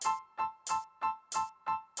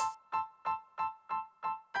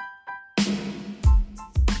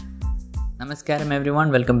Namaskaram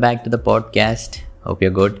everyone, welcome back to the podcast. Hope you're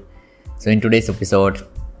good. So in today's episode,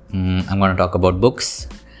 I'm going to talk about books.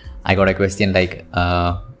 I got a question like,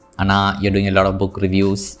 Anna, you're doing a lot of book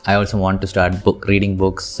reviews. I also want to start reading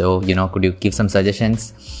books. So, could you give some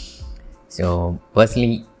suggestions? So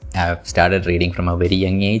personally, I've started reading from a very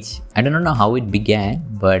young age. I don't know how it began,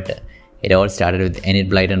 but it all started with Enid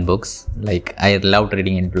Blyton books. Like I loved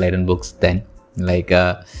reading Enid Blyton books then.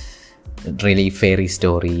 Really fairy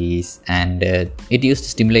stories, and it used to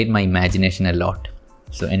stimulate my imagination a lot.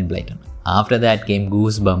 So Enid Blyton. After that came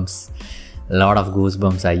Goosebumps. A lot of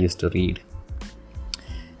Goosebumps I used to read.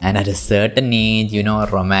 And at a certain age,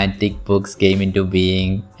 romantic books came into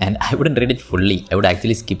being, and I wouldn't read it fully. I would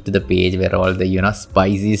actually skip to the page where all the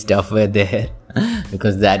spicy stuff were there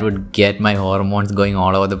because that would get my hormones going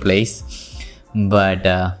all over the place. But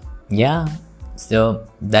so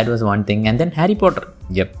that was one thing. And then Harry Potter.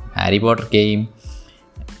 Yep, Harry Potter came.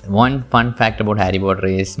 One fun fact about Harry Potter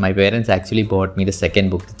is my parents actually bought me the second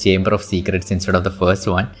book, The Chamber of Secrets, instead of the first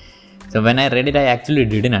one. So when I read it, I actually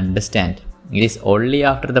didn't understand. It is only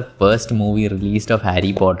after the first movie released of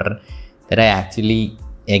Harry Potter that I actually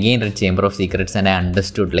again read Chamber of Secrets and I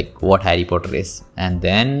understood what Harry Potter is. And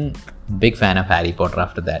then big fan of Harry Potter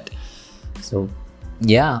after that. So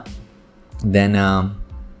yeah, then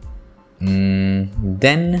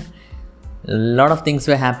a lot of things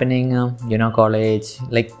were happening, college.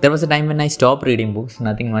 There was a time when I stopped reading books,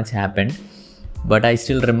 nothing much happened. But I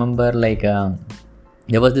still remember,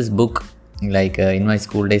 there was this book, in my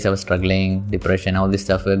school days I was struggling, depression, all this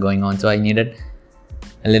stuff were going on. So I needed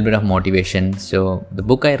a little bit of motivation. So the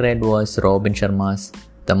book I read was Robin Sharma's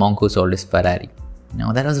The Monk Who Sold His Ferrari.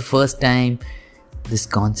 Now that was the first time this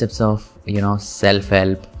concepts of,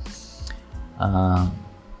 self-help,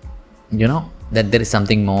 that there is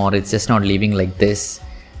something more. It's just not living like this,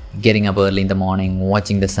 getting up early in the morning,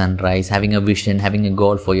 watching the sunrise, having a vision, having a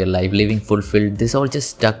goal for your life, living fulfilled. This all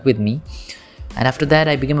just stuck with me. And after that,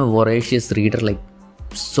 I became a voracious reader,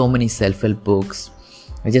 so many self-help books.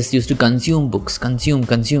 I just used to consume books, consume.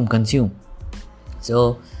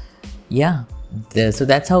 So yeah, so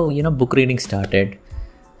that's how, book reading started.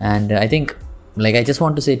 And I think, I just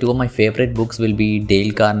want to say two of my favorite books will be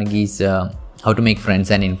Dale Carnegie's How to Make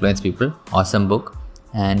Friends and Influence People. Awesome book.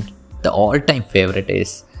 And the all-time favorite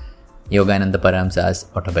is Yogananda Paramsa's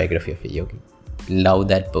Autobiography of a Yogi. Love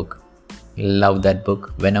that book.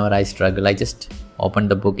 Whenever I struggle, I just open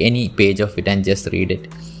the book, any page of it, and just read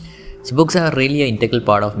it. So books are really an integral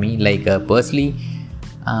part of me. Personally,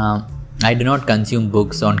 I do not consume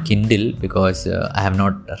books on Kindle because I have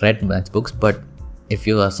not read much books. But if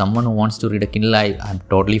you are someone who wants to read a Kindle, I'm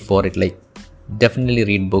totally for it. Definitely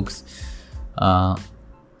read books. Now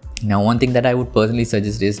one thing that I would personally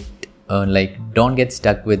suggest is don't get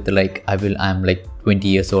stuck with I'm 20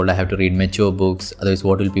 years old, I have to read mature books, otherwise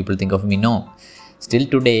what will people think of me? No, still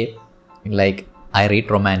today, I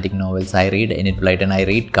read romantic novels, I read Enid Blyton, I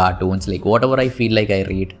read cartoons, whatever I feel like I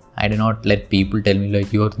read. I do not let people tell me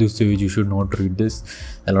you are this age, you should not read this.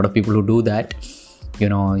 A lot of people who do that,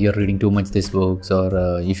 you're reading too much these books,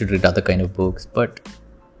 or you should read other kind of books. But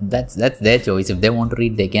that's their choice. If they want to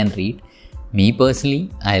read, they can read. Me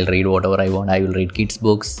personally, I'll read whatever I want. I will read kids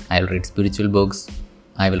books, I'll read spiritual books,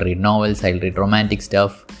 I will read novels, I'll read romantic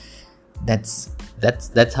stuff. That's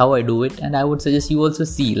how I do it. And I would suggest you also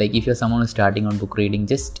see, if you're someone who's starting on book reading,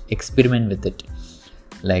 just experiment with it.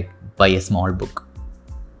 Buy a small book.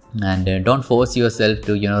 And don't force yourself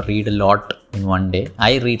to, read a lot in one day.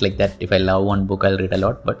 I read like that. If I love one book, I'll read a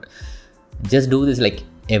lot. But just do this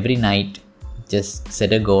every night. Just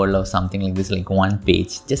set a goal or something like this, one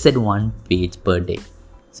page. Just set one page per day.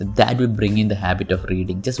 So that will bring in the habit of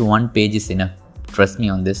reading. Just one page is enough. Trust me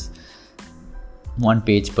on this. One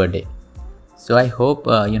page per day. So I hope,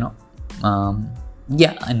 and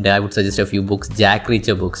I would suggest a few books. Jack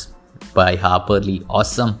Reacher books by Harper Lee.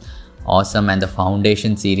 Awesome. And the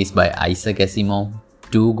Foundation series by Isaac Asimov.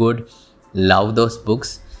 Too good. Love those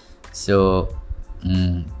books. So,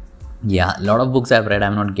 yeah, a lot of books I've read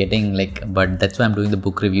I'm not getting but that's why I'm doing the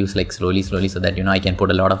book reviews slowly so that I can put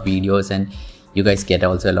a lot of videos and you guys get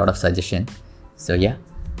also a lot of suggestion. So yeah,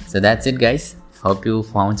 so that's it guys. Hope you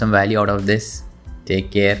found some value out of this. Take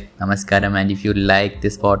care. Namaskaram. And if you like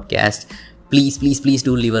this podcast, please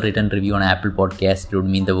do leave a written review on Apple Podcast. It would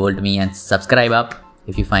mean the world to me. And subscribe up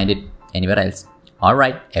if you find it anywhere else.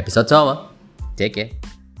 Alright, episode's over. Take care.